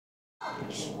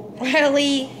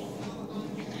Really?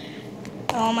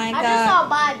 Oh my god. I just saw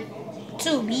Bobby.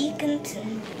 To be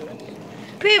continued.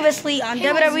 Previously on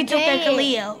WWE 2K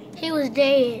Khalil. He was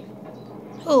dead.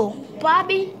 Who?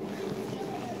 Bobby.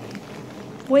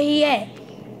 Where he at?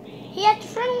 He at the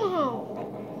funeral home.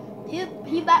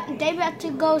 They about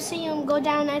to go see him go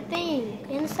down that thing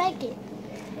in a second.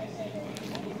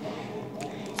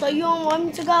 So you don't want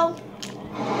me to go?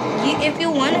 If you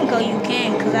want to go, you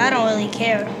can, because I don't really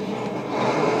care.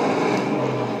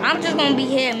 I'm just going to be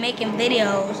here making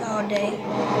videos all day.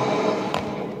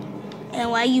 And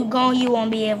while you gone, you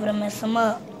won't be able to mess them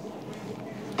up.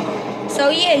 So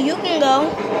yeah, you can go.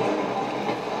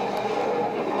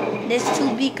 This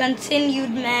to be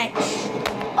continued match.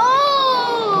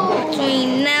 Oh!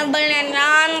 Between Neville and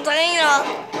John Cena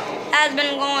has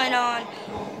been going on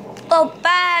for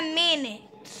 5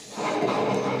 minutes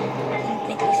and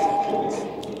 50 seconds.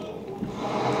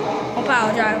 I'm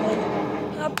power driving.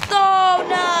 Oh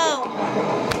no!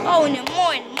 Oh, in the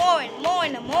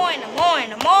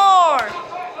more.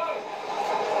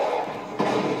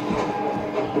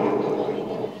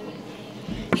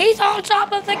 He's on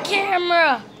top of the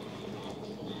camera.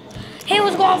 He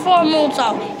was going for a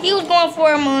moonsault.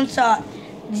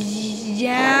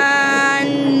 John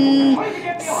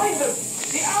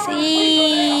Cena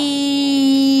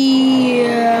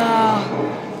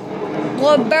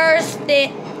reversed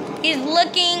it. He's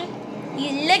looking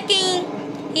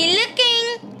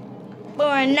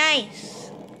for a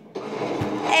nice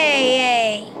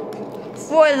AA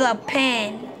for the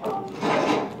pin.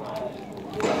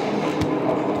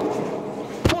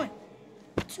 1,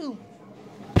 2,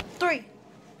 3.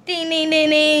 Ding ding ding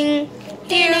ding.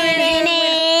 Ding ding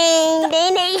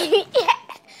ding ding.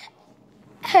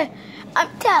 I'm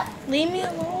tough. Leave me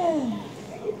alone.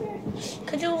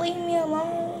 Could you leave me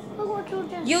alone?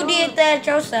 You did did that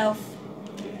yourself.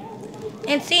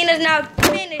 And Cena's now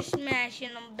finished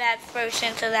smashing them back first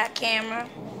into that camera.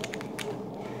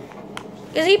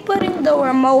 Is he putting the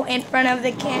remote in front of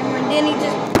the camera and then he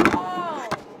just... Oh!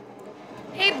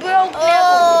 He broke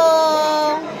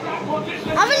Oh!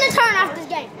 I'm gonna turn off this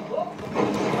game.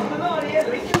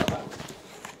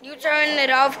 You turning it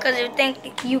off because you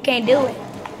think you can't do it.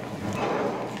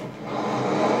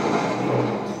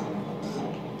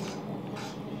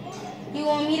 You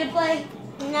want me to play?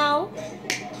 No.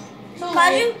 No,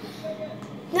 Khalil,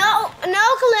 I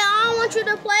don't want you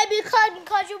to play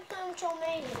because you control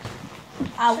me.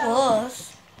 I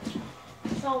was.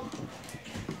 So,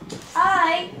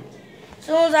 Alright. As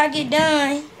soon as I get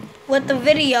done with the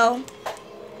video,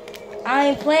 I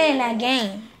ain't playing that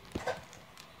game.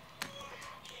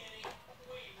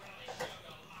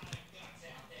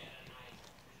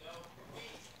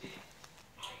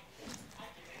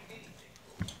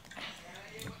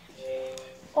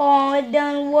 Oh, it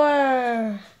done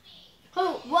work. who?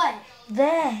 What?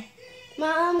 That.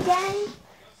 My game?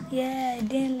 Yeah, it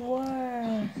didn't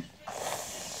work.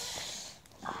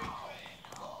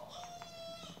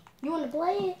 You want to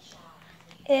play it?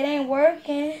 It ain't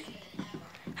working.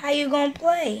 How you gonna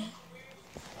play?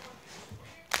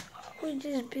 We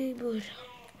just people.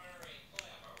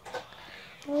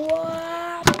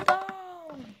 What?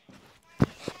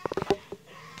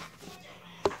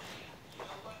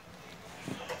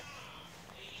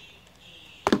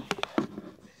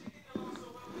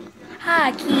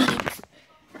 Hi, kids.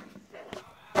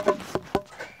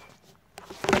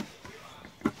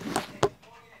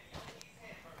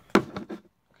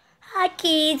 Hi,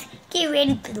 kids. Get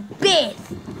ready for the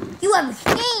best you ever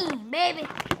seen, baby.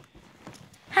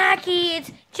 Hi,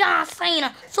 kids. John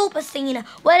Cena, Super Cena,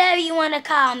 whatever you want to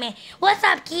call me. What's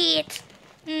up, kids?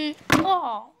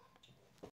 Oh.